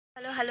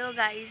Hello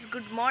guys,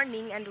 good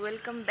morning and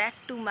welcome back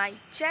to my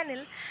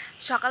channel.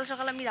 সকাল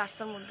সকাল আমি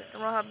রাস্তার মধ্যে,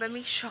 তোমরা ভাববে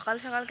আমি সকাল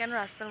সকাল কেন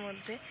রাস্তার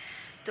মধ্যে।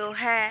 তো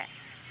হ্যাঁ,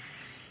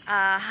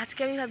 আজকে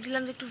আমি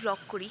ভাবছিলাম যে একটু ভ্লগ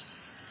করি,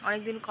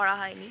 অনেক দিন করা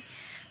হয়নি,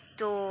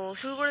 তো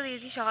শুরু করে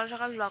দিয়েছি সকাল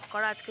সকাল ভ্লগ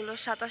করা। আজকে হলো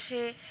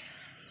 27শে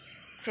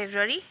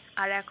ফেব্রুয়ারি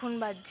আর এখন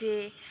বাজে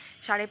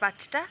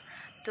 5:30।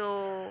 তো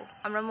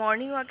আমরা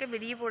মর্নিং ওয়াকে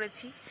বেরিয়ে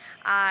পড়েছি।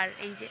 আর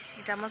এই যে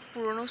এটা আমার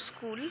পুরনো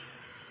স্কুল,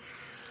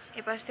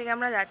 এপাশ থেকে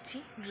আমরা যাচ্ছি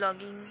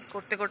ভ্লগিং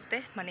করতে করতে,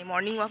 মানে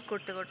মর্নিং ওয়াক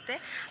করতে করতে।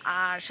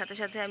 আর সাথে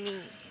সাথে আমি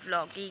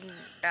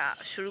ভ্লগিংটা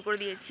শুরু করে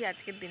দিয়েছি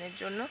আজকের দিনের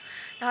জন্য।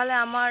 তাহলে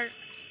আমার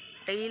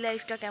ডেইলি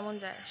লাইফটা কেমন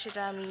যায়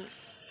সেটা আমি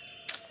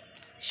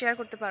শেয়ার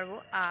করতে পারবো।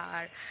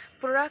 আর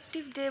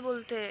প্রোডাক্টিভ ডে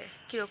বলতে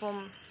কীরকম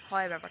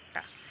হয়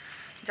ব্যাপারটা,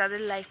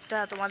 যাদের লাইফটা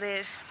তোমাদের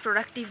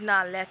প্রোডাক্টিভ না,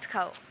 ল্যাথ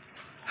খাও,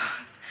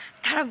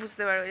 তারা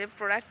বুঝতে পারবে যে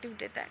প্রোডাক্টিভ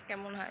ডেটা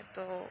কেমন হয়।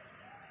 তো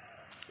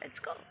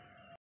লেটস গো।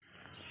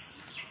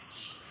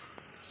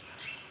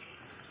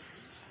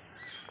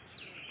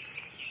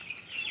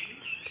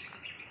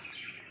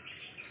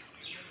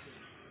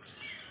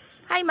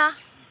 হাই মা।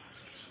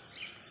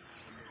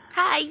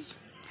 High,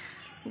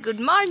 good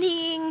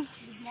morning.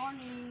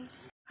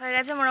 হয়ে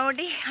গেছে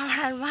মোটামুটি আমার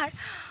আর মার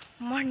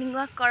মর্নিং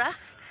ওয়াক করা।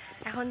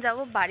 এখন যাব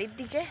বাড়ির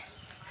দিকে।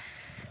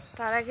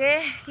 তার আগে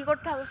কী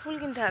করতে হবে? ফুল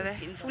কিনতে হবে,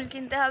 ফুল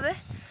কিনতে হবে।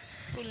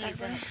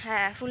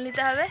 হ্যাঁ, ফুল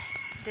নিতে হবে।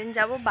 দেন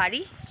যাব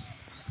বাড়ি।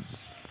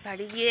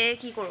 বাড়ি গিয়ে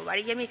কী করবো?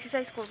 বাড়ি গিয়ে আমি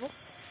এক্সারসাইজ করবো,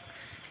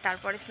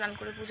 তারপরে স্নান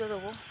করে পুজো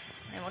দেবো।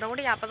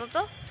 মোটামুটি আপাতত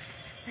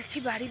দেখছি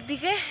বাড়ির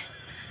দিকে।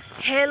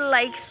 হেল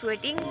লাইক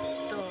সোয়েটিং।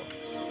 তো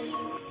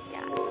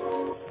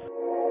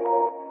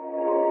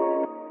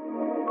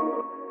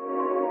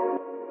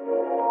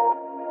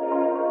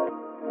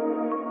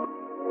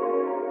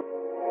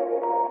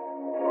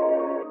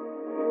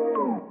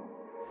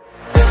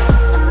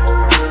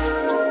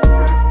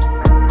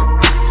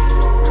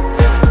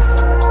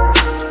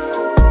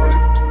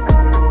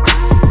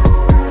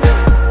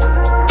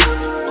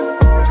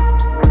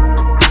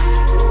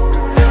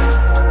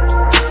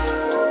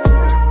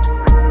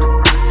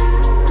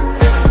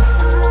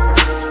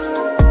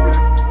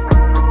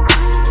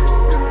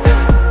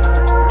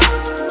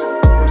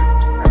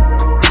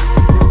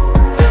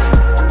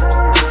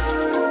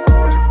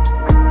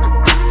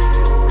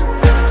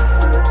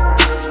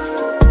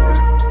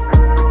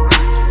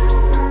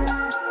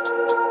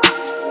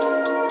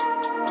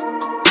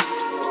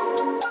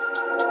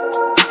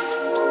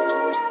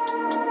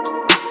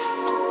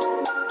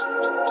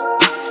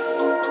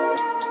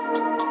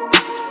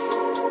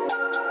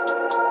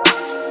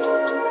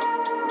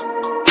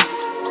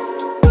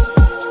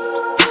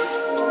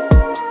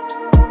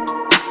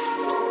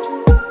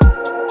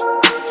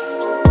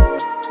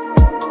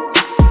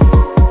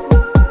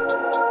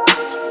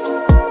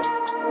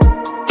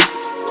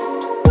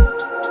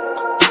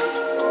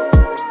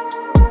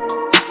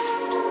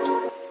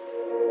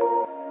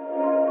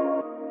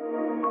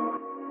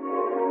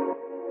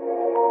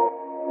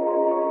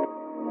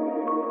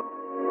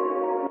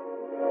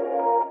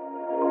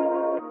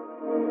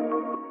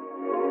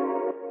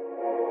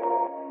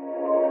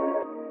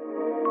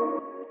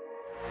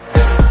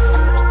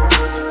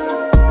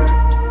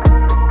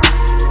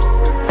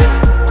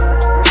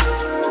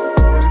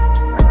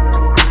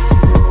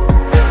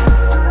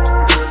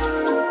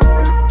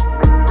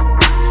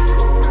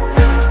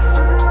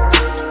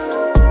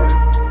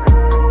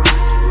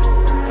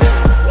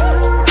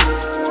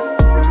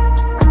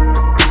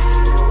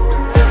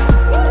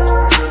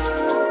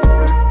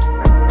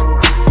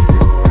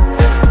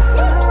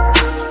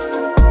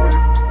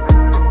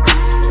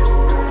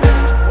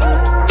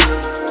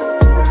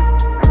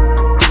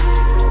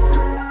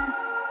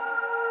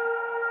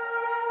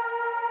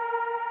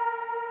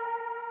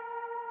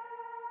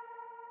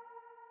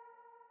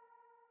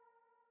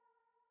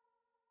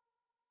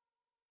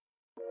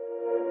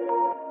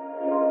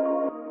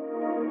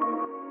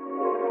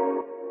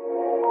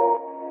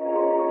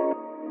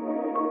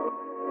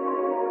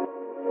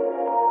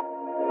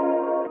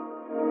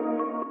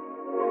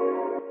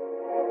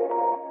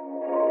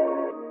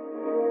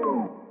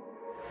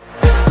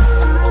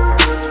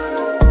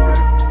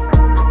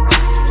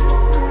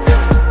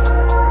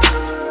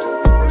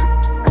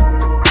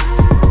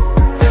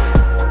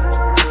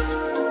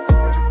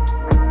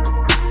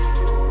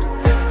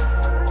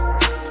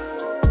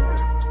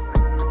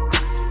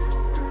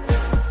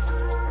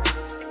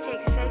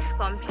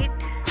কমপ্লিট।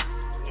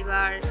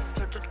 এবার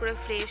চটচট করে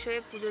ফ্রেশ হয়ে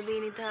পুজো দিয়ে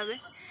নিতে হবে।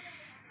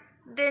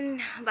 দেন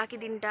বাকি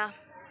দিনটা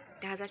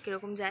দেখা যাক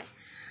কীরকম যায়।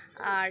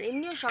 আর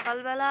এমনিও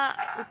সকালবেলা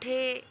উঠে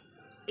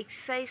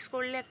এক্সারসাইজ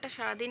করলে একটা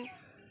সারাদিন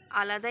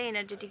আলাদাই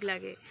এনার্জেটিক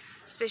লাগে,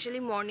 স্পেশালি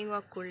মর্নিং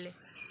ওয়াক করলে।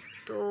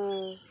 তো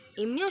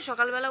এমনিও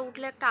সকালবেলা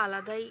উঠলে একটা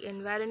আলাদাই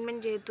এনভায়রনমেন্ট,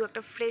 যেহেতু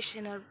একটা ফ্রেশ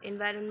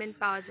এনভায়রনমেন্ট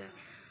পাওয়া যায়,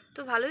 তো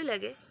ভালোই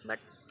লাগে। বাট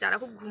যারা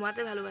খুব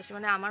ঘুমাতে ভালোবাসে,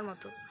 মানে আমার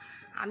মতো,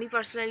 আমি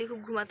পার্সোনালি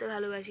খুব ঘুমাতে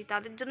ভালোবাসি,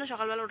 তাদের জন্য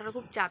সকালবেলা ওঠাটা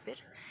খুব চাপের।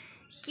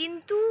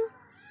 কিন্তু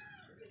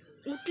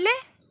উঠলে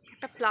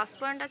একটা প্লাস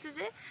পয়েন্ট আছে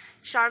যে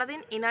সারাদিন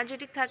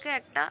এনার্জেটিক থাকে,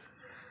 একটা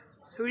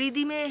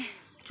রিদিমে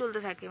চলতে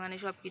থাকে, মানে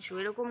সব কিছু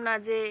এরকম না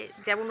যে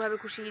যেমনভাবে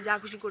খুশি যা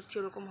খুশি করছি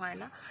ওরকম হয়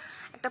না,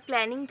 একটা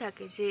প্ল্যানিং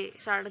থাকে যে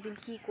সারাটা দিন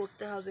কী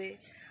করতে হবে।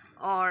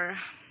 আর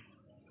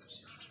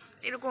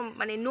এরকম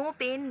মানে নো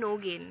পেন নো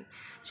গেন,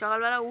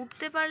 সকালবেলা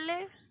উঠতে পারলে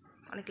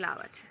অনেক লাভ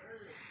আছে,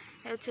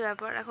 এই হচ্ছে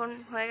ব্যাপার। এখন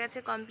হয়ে গেছে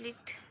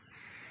কমপ্লিট,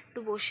 একটু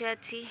বসে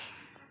আছি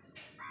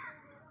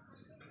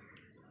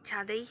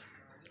ছাদেই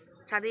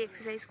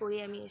এক্সারসাইজ করি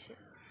আমি এসে।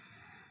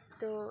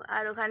 তো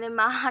আর ওখানে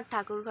মা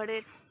ঠাকুর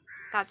ঘরের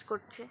কাজ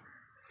করছে,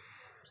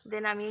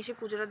 দেন আমি এসে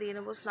পুজোটা দিয়ে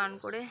নেবো স্নান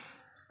করে।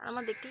 আর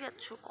আমার দেখতেই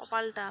পাচ্ছ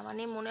কপালটা,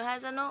 মানে মনে হয়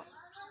যেন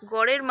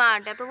গড়ের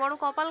মাঠ, এত বড়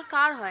কপাল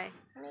কার হয়,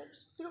 মানে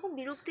কীরকম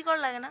বিরক্তিকর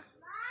লাগে না?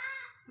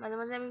 মাঝে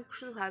মাঝে আমি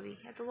শুধু ভাবি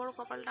এত বড়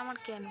কপালটা আমার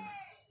কেন,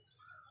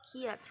 কি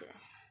আছে,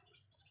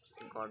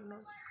 গড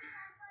নোজ।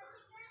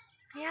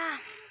 ইয়া,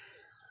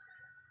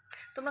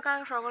 তোমরা কারা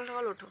সকাল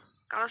সকাল ওঠো,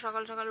 কারা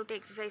সকাল সকাল উঠে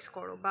এক্সারসাইজ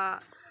করো বা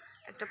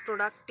একটা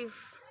প্রোডাক্টিভ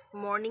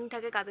মর্নিং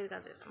থাকে কাদের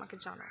কাদের, আমাকে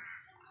জানাও।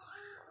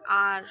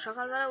 আর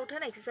সকালবেলা উঠে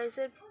না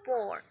এক্সারসাইজের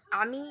পর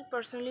আমি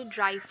পার্সোনালি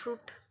ড্রাই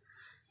ফ্রুট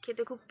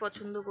খেতে খুব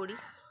পছন্দ করি,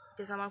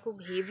 বেশ আমার খুব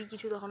হেভি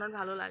কিছু তখন আর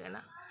ভালো লাগে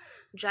না।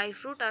 ড্রাই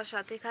ফ্রুট আর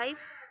সাথে খাই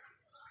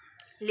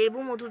লেবু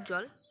মধুর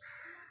জল,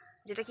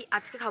 যেটা কি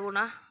আজকে খাবো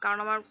না কারণ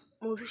আমার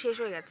মধু শেষ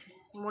হয়ে গেছে,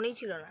 মনেই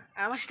ছিল না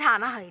আর আমার সেটা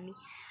আনা হয়নি।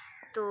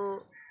 তো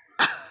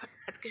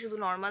আজকে শুধু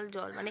নর্মাল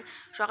জল, মানে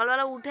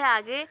সকালবেলা উঠে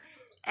আগে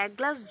 1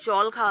 গ্লাস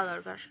জল খাওয়া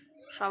দরকার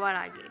সবার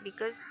আগে,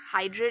 বিকজ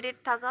হাইড্রেটেড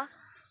থাকা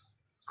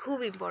খুব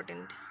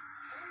ইম্পর্টেন্ট।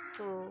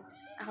 তো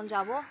এখন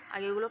যাব,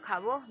 আগে এগুলো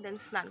খাবো, দেন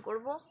স্নান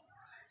করব,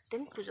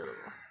 দেন পুজো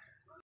দেবো।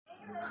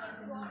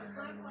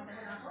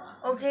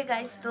 ওকে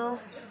গাইস, তো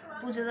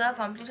পুজো দেওয়া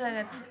কমপ্লিট হয়ে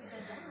গেছে,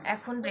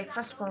 এখন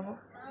ব্রেকফাস্ট করব।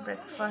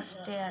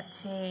 ব্রেকফাস্টে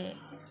আছে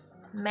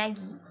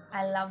ম্যাগি,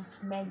 আই লাভ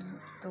ম্যাগি।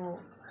 তো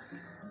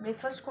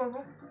ব্রেকফাস্ট করব,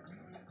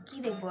 কি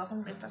দেখবো এখন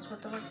ব্রেকফাস্ট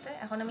করতে করতে?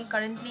 এখন আমি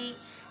currently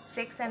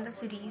sex and the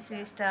city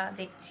সিরিজটা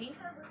দেখছি,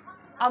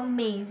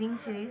 অ্যামেজিং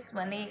সিরিজ,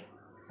 মানে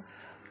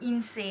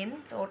ইনসেন।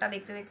 তো ওটা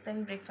দেখতে দেখতে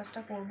আমি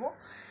ব্রেকফাস্টটা করবো,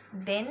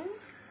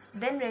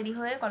 দেন রেডি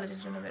হয়ে কলেজের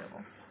জন্য বেরোবো।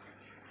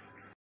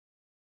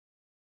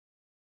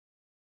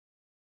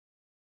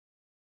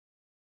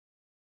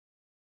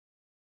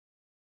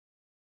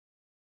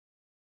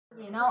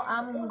 Now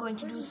I'm going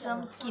to do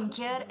some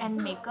skincare and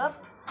makeup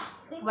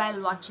while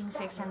watching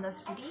Sex and the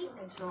City.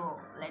 So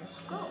let's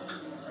go.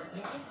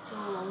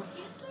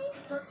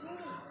 তো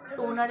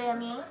টোনারে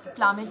আমি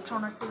প্লামের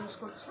টোনারটা ইউজ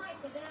করছি,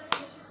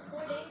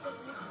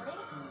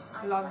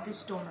 love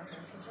this toner.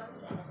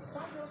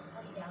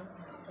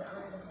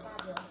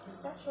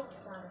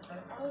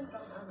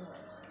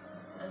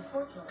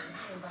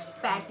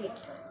 Spat it.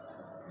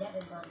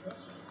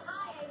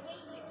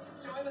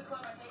 Join the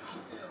club. I think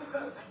so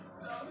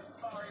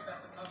sorry about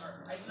the cover.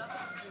 I had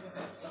nothing to do with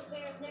it. Who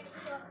cares? Next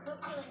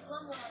Bookfield and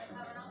Slumlord are the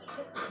cover, and I'll be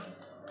kissing you.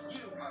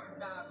 You are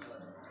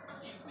fabulous.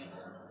 Excuse me.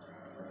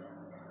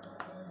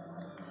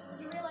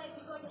 You realize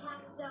you're going to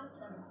have to dump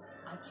them.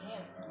 I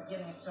can't. We're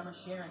getting a summer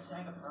share in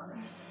Singapore.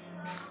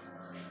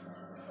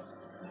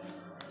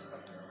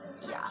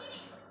 Yeah.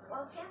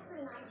 Well, Stanford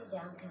and I were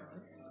downtown.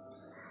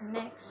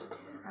 Next,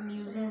 I'm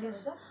using this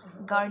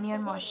Garnier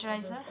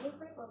moisturizer,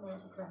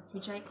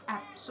 which I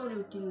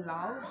absolutely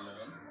love.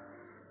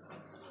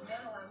 No,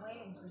 I'm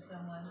waiting for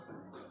someone.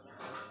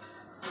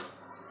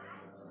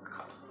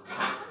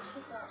 She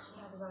thought she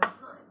had the right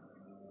time.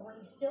 When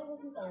he still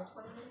wasn't there,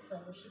 20 minutes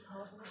later, she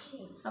called her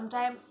machine.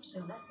 Sometimes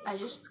I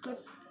just skip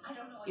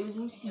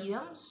using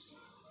serums.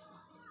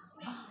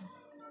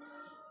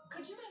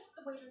 Could you ask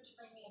the waiter to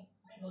bring me a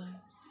red wine?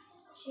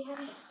 She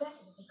hadn't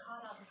expected to be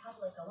caught out in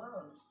public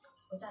alone,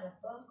 without a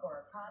book or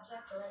a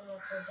project or any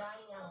of her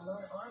dining out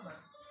alone armor.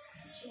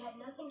 She had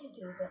nothing to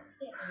do but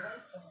sit and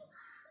wait for him.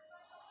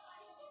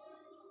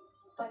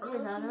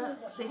 যারা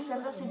sex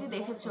and the city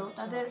দেখেছো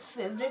তাদের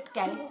favourite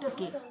character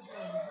কে?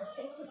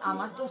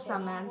 আমার তো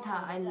Samantha,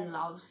 I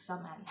love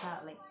Samantha,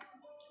 like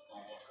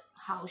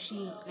how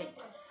she, like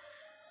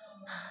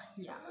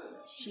yeah,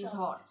 she is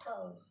hot.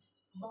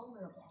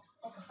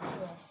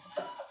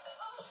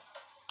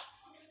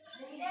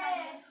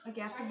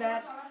 Okay, after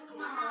that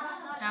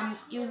I'm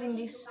using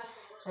this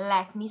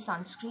Lakme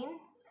sunscreen.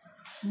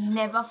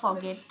 Never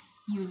forget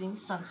using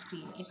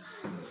sunscreen, it's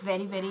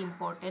very very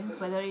important.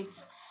 Whether it's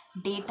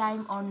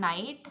daytime or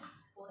night,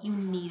 you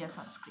need a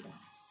sunscreen.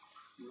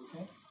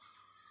 Okay?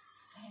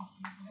 Thank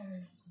you,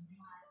 very sweet.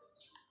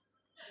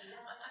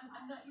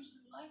 I'm not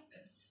usually like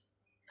this.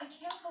 I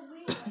can't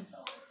believe I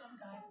fell for some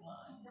guy's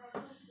line.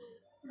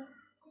 But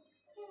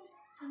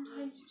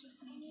sometimes you just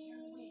need to hear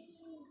wait.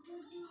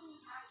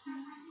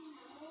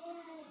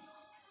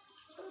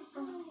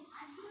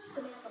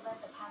 Samantha let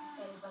the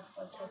Pakistani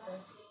busboy kiss her.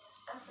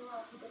 After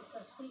all, he'd been so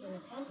sweet and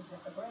attentive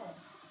with the bread.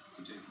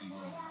 You take me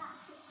home.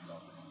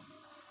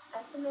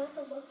 As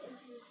Samantha looked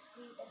into his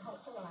sweet and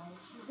hopeful eyes,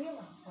 she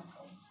realized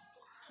something.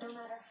 No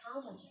matter how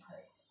much it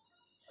hurts,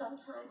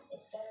 sometimes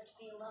it's better to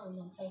be alone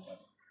than fake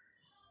it.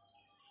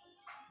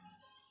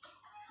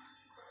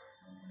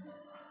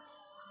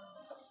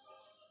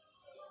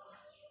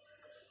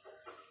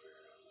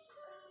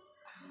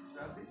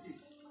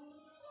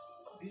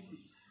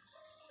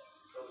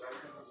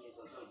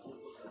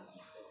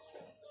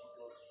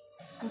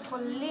 And for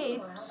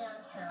lips,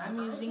 I'm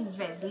using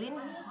Vaseline.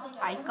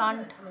 I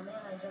can't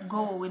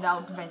go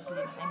without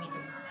Vaseline. I mean,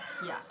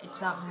 yeah,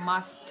 it's a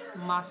must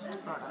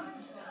product.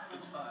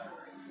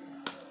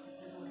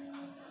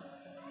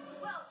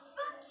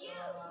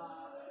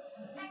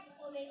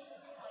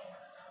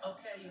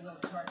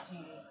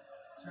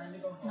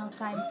 Now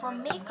time for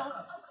makeup,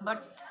 but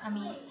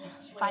আমি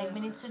 5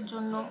 মিনিটসের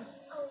জন্য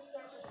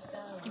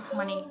skip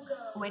মানে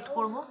wait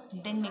করব,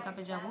 দেন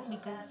মেকআপে যাব,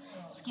 because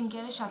skin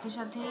কেয়ারের সাথে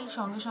সাথেই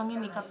সঙ্গে সঙ্গে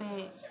মেকআপে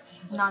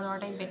না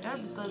যাওয়াটাই better,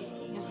 because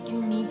your skin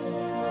needs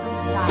some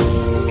time.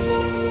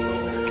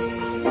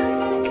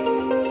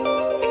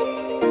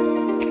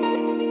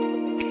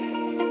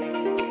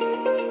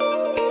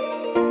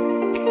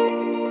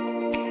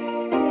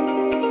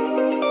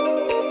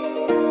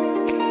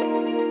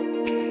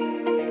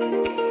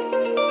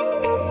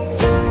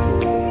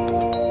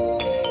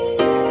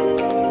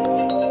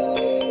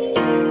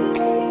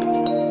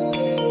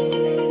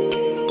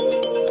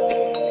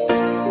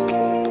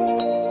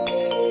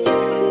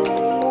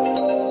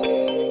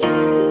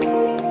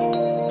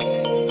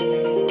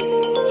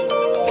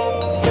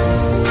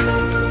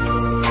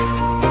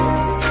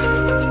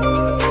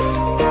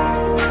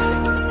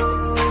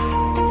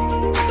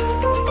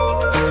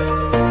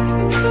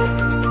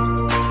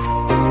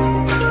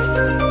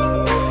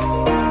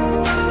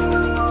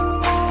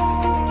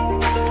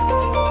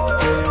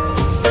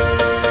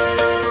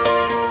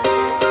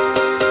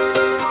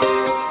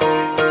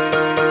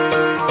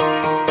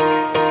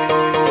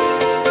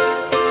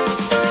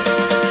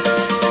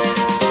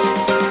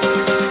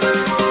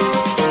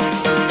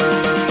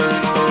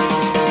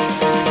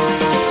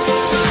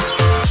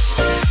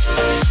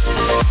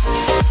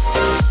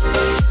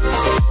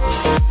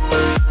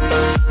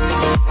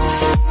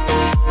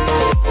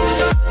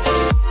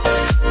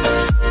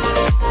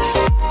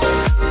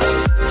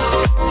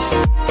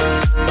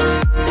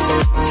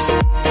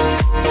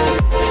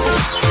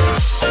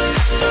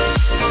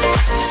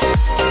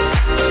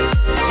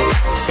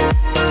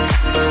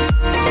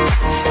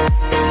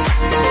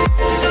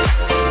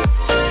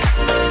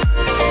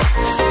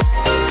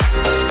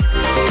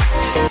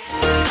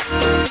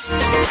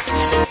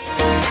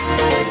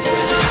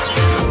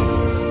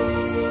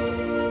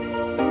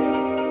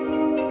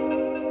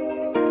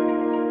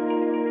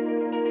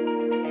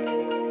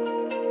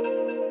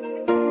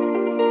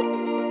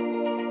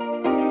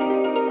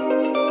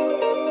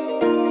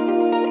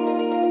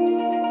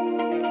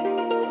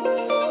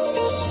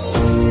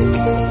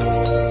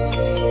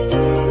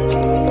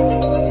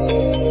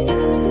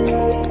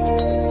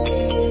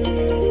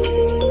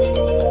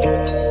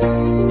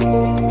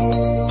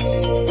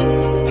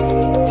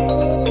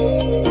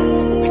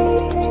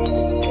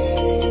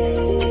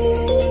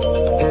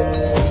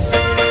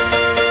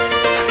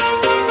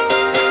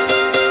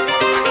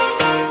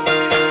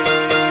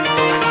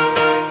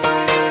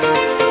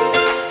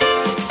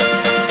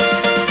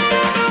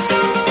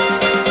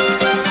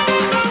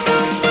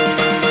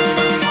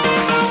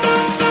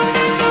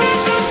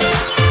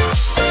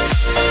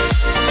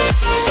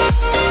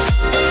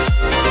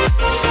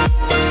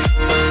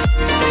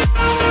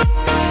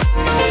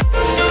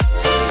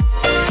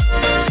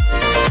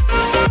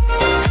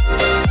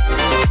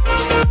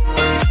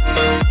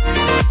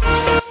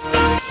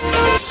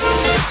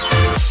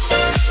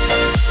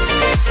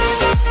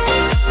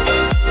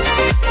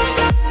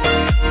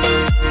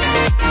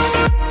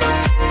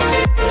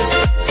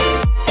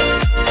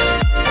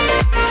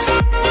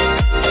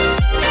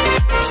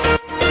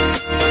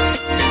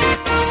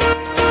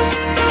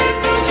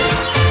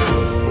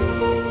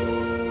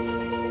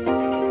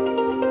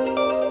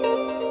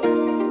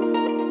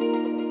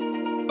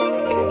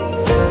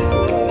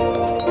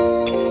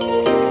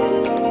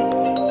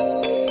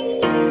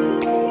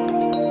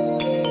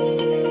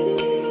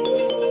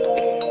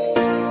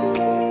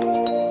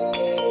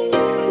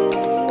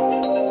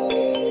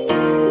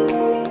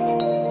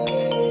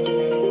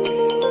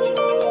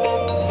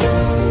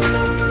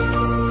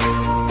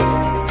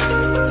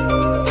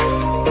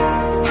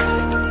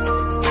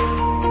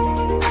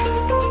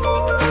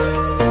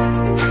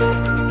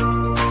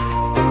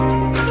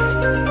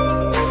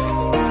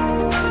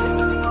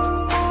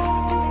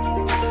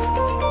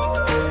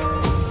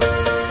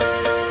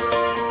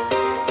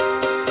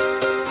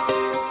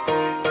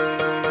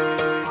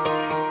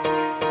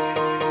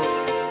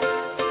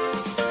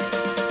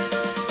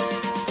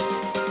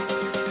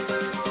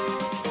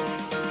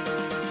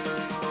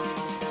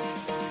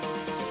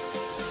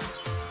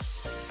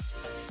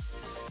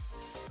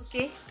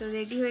 ওকে, তো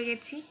রেডি হয়ে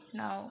গেছি।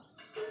 Now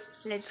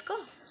let's go.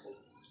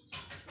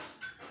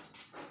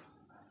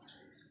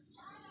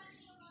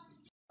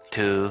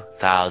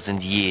 2000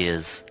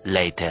 years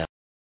later.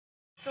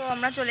 তো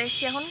আমরা চলে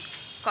এসেছি এখন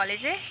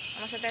কলেজে।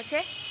 আমার সাথে আছে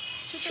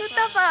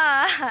সুতপা।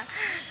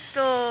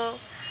 তো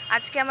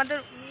আজকে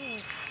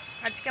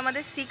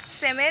আমাদের 6th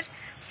সেমের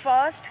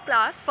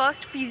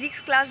ফার্স্ট ফিজিক্স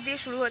ক্লাস দিয়ে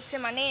শুরু হচ্ছে।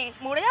 মানে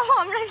মরে যাবো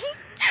আমরা, কি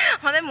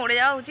আমাদের মরে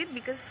যাওয়া উচিত,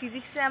 বিকজ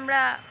ফিজিক্সে আমরা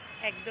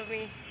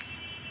একদমই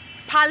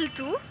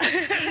ফালতু।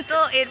 তো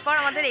এরপর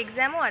আমাদের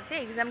এক্সামও আছে,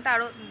 এক্সামটা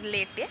আরও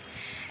লেটে।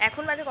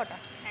 এখন বাজে কটা?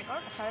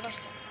 11টা, 5:30।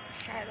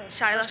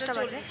 10:30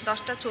 বাজে,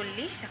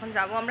 10:40। এখন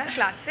যাবো আমরা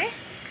ক্লাসে,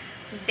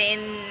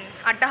 দেন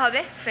আড্ডা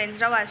হবে,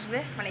 ফ্রেন্ডসরাও আসবে,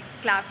 মানে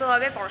ক্লাসও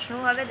হবে,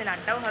 পড়াশোনাও হবে, দেন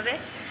আড্ডাও হবে।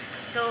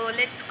 তো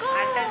লেটস গো।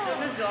 আড্ডার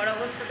জন্য জ্বর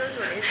অবস্থাতেও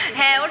চলে এসেছি।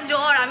 হ্যাঁ, ওর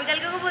জ্বর। আমি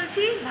কালকে ওকে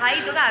বলছি ভাই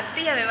তোকে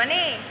আসতেই হবে, মানে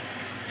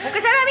ওকে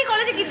ছাড়া আমি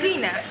কলেজে কিছুই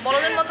না,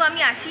 বড়দের মতো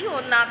আমি আসি, ও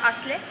না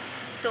আসলে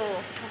তো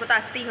ওকে তো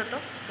আসতেই হতো।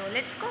 তো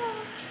লেটস গো।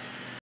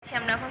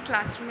 আমরা এখন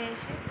ক্লাসরুমে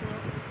এসে, পুরো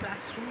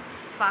ক্লাসরুম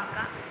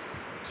ফাঁকা,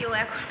 কেউ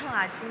এখনও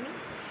আসেনি,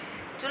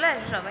 চলে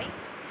আসবে সবাই।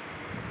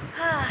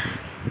 হ্যাঁ,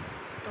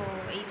 তো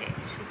এই যে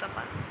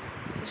সুতপা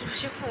বসে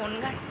বসে ফোন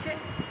ঘাটছে।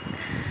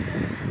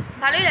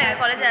 ভালোই লাগে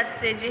কলেজে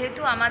আসতে,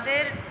 যেহেতু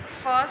আমাদের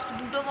ফার্স্ট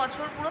 2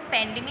 বছর পুরো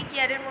প্যান্ডেমিক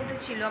ইয়ারের মধ্যে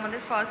ছিল,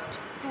 আমাদের ফার্স্ট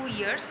 2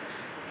 ইয়ার্স।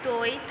 তো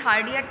এই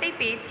 3rd ইয়ারটাই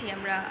পেয়েছি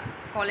আমরা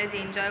কলেজে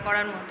এনজয়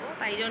করার মতো,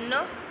 তাই জন্য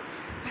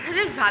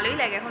আমাদের ভালোই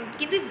লাগে এখন।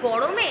 কিন্তু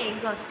গরমে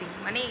এক্সস্টিং,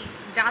 মানে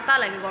যা তা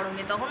লাগে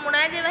গরমে, তখন মনে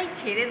হয় যে ভাই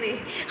ছেড়ে দে,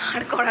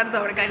 আর করার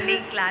দরকার নেই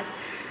ক্লাস।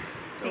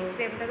 6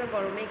 সেমটা তো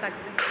গরমেই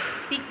কাটবে।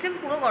 6 সেম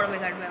পুরো গরমে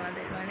কাটবে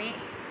আমাদের, মানে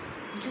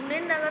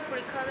জুনের নাগাদ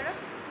পরীক্ষা হবে না,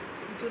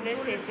 জুনের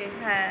শেষে।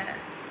 হ্যাঁ।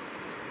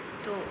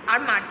 তো আর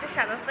মার্চের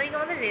 27 তারিখ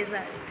আমাদের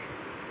রেজাল্ট।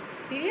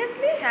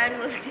 সিরিয়াসলি? সায়ন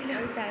বলছিল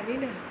আমি জানি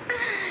না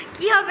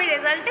কি হবে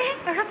রেজাল্টে,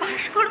 আমরা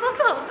পাস করবো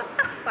তো।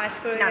 পাস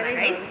করে না গেলেই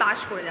গাইস, হলো। পাস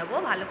করে যাব,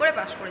 ভালো করে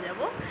পাস করে যাব,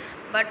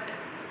 বাট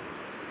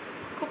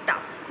খুব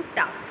টাফ, খুব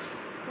টাফ,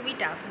 খুবই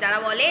টাফ। যারা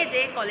বলে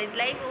যে কলেজ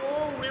লাইফ ও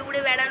উড়ে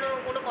উড়ে বেড়ানো,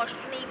 কোনো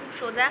কষ্ট নেই, খুব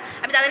সোজা,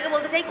 আমি তাদেরকে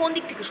বলতে চাই কোন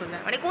দিক থেকে সোজা,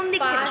 মানে কোন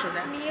দিক থেকে পাস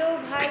সোজা। নিয়েও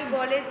ভাই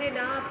বলে যে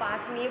না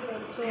পাস নিয়ে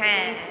পড়ছো,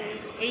 হ্যাঁ, এই সেই।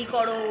 এই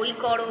করো ওই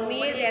করো,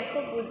 নিয়ে মানে দেখো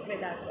বুঝবে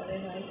তারপরে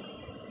ভাই।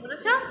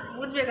 বুঝেছো,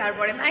 বুঝবে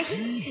তারপরে ভাই।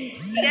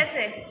 ঠিক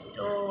আছে,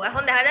 তো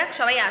এখন দেখা যাক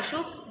সবাই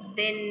আসুক,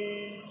 দেন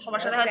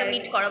সবার সাথে হয়তো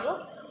মিট করাবো।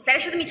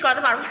 স্যারের সাথে মিট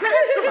করাতে পারবো না,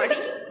 সরি।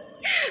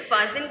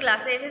 ফার্স্ট দিন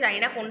ক্লাসে এসে জানি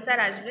না কোন স্যার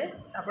আসবে,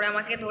 তারপরে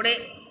আমাকে ধরে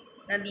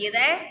দিয়ে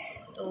দেয়।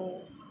 তো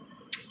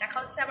দেখা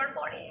হচ্ছে আবার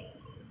পরে।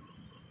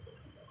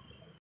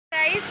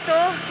 গাইস, তো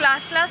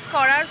ক্লাস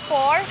করার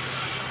পর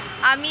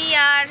আমি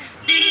আর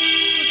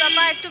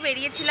সুতপা একটু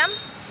বেরিয়েছিলাম,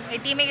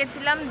 এটিএমে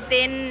গেছিলাম,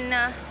 দেন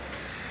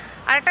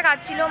আর একটা কাজ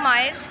ছিল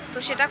মায়ের, তো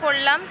সেটা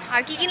করলাম।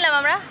 আর কি কিনলাম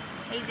আমরা,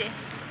 এই যে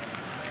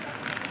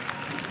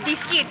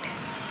বিস্কিট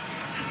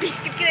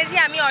কিনেছি,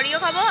 আমি অরিও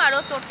খাবো, আর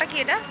তোরটা কি,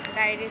 এটা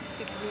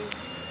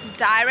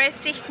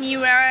ডাইরেস্টিক নিউ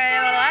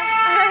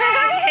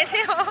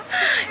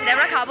এটা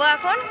আমরা খাবো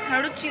এখন,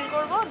 একটু চিল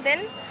করবো, দেন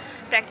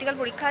প্র্যাকটিক্যাল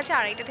পরীক্ষা আছে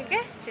 2:30 থেকে,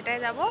 সেটাই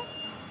যাব।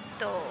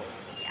 তো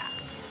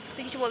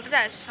তুই কিছু বলতে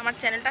চাস? আমার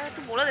চ্যানেলটা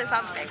একটু বলে দে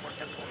সাবস্ক্রাইব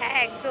করতে। হ্যাঁ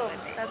একদম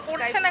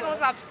করছে না কেউ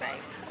সাবস্ক্রাইব,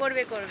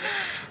 করবে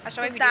আর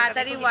সবাই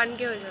তাড়াতাড়ি 1K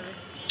হয়ে যাবে,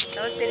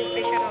 তারপর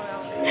সেলিব্রেশন হবে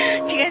আমাদের।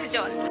 ঠিক আছে,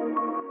 চল।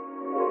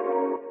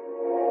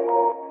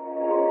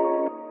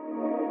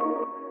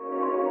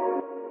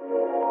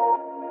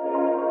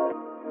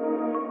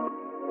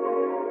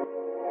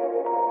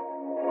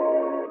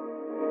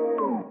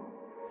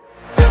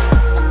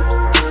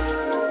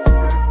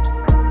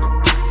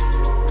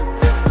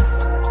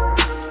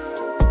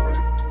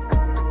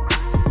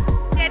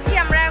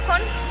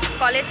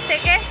 কলেজ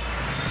থেকে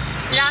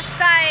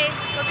রাস্তায়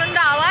প্রচণ্ড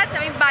আওয়াজ,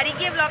 আমি বাড়ি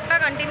গিয়ে ব্লগটা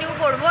কন্টিনিউ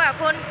করব।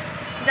 এখন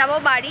যাব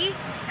বাড়ি,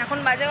 এখন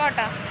বাজে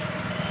কটা,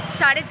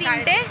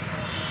 3:30।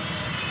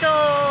 তো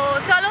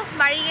চলো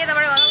বাড়ি গিয়ে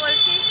তারপরে কথা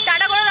বলছি।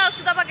 টাটা করে দাও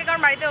সুতপাকে,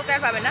 কারণ বাড়িতে ওকে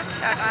আর পাবে না।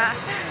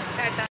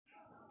 টাটা।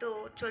 তো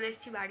চলে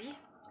এসেছি বাড়ি,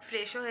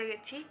 ফ্রেশও হয়ে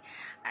গেছি,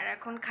 আর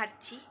এখন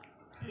খাচ্ছি।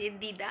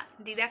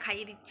 দিদা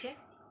খাইয়ে দিচ্ছে।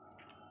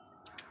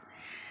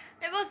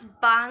 বস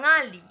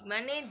বাঙালি,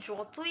 মানে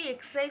যতই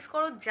এক্সারসাইজ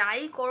করো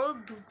যাই করো,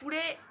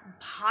 দুপুরে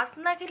ভাত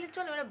না খেলে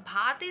চলে, মানে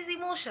ভাত ইজ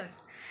ইমোশন।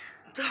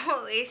 তো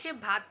এসে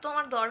ভাত তো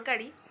আমার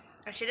দরকারই,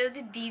 আর সেটা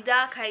যদি দিদা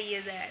খাইয়ে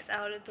দেয়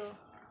তাহলে তো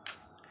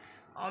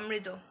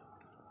অমৃত।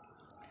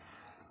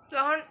 তো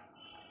এখন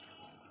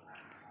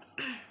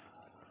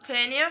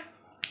খেয়ে নিয়ে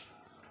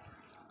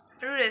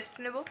একটু রেস্ট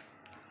নেবো,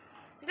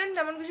 দেন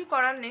তেমন কিছু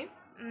করার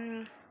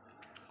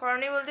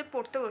নেই বলতে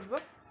পড়তে বসবো,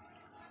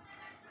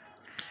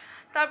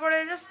 তারপরে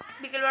জাস্ট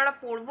বিকেলবেলা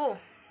পড়বো,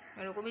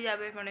 এরকমই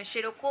যাবে, মানে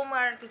সেরকম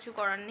আর কিছু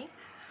করার নেই।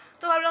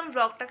 তো ভাবলাম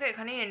ব্লগটাকে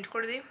এখানেই এন্ড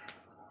করে দিই।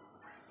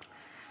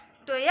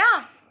 তো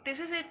this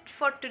is it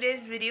for today's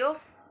video.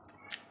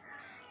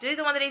 যদি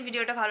তোমাদের এই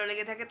ভিডিওটা ভালো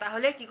লেগে থাকে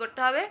তাহলে কি করতে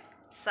হবে,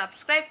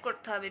 সাবস্ক্রাইব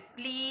করতে হবে।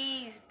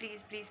 প্লিজ প্লিজ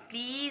প্লিজ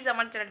প্লিজ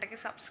আমার চ্যানেলটাকে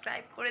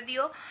সাবস্ক্রাইব করে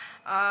দিও।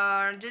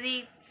 আর যদি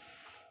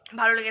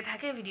ভালো লেগে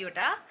থাকে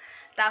ভিডিওটা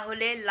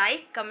তাহলে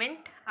লাইক,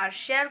 কমেন্ট আর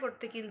শেয়ার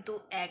করতে কিন্তু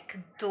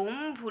একদম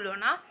ভুলো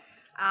না।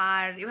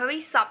 আর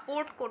এভাবেই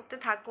সাপোর্ট করতে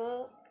থাকো,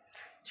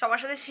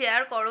 সবার সাথে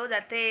শেয়ার করো,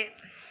 যাতে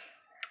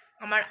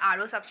আমার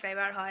আরও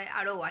সাবস্ক্রাইবার হয়,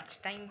 আরও ওয়াচ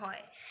টাইম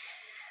হয়।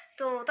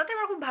 তো তাতে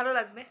আমার খুব ভালো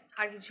লাগবে,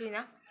 আর কিছুই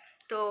না।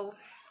 তো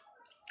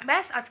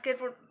ব্যাস আজকের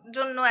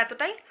জন্য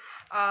এতটাই।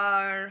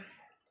 আর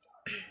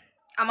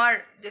আমার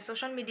যে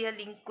সোশ্যাল মিডিয়া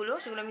লিঙ্কগুলো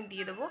সেগুলো আমি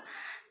দিয়ে দেবো,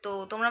 তো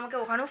তোমরা আমাকে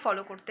ওখানেও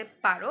ফলো করতে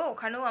পারো।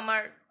 ওখানেও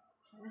আমার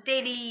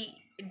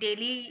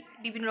ডেলি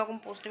বিভিন্ন রকম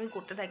পোস্ট আমি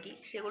করতে থাকি,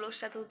 সেগুলোর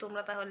সাথেও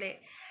তোমরা তাহলে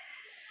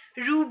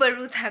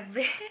রুবারু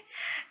থাকবে।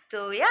 তো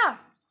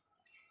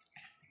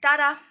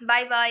Tada,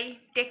 bye bye,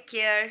 take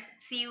care,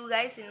 see you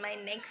guys in my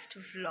next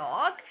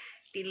vlog.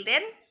 Till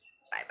then,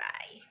 bye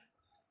bye.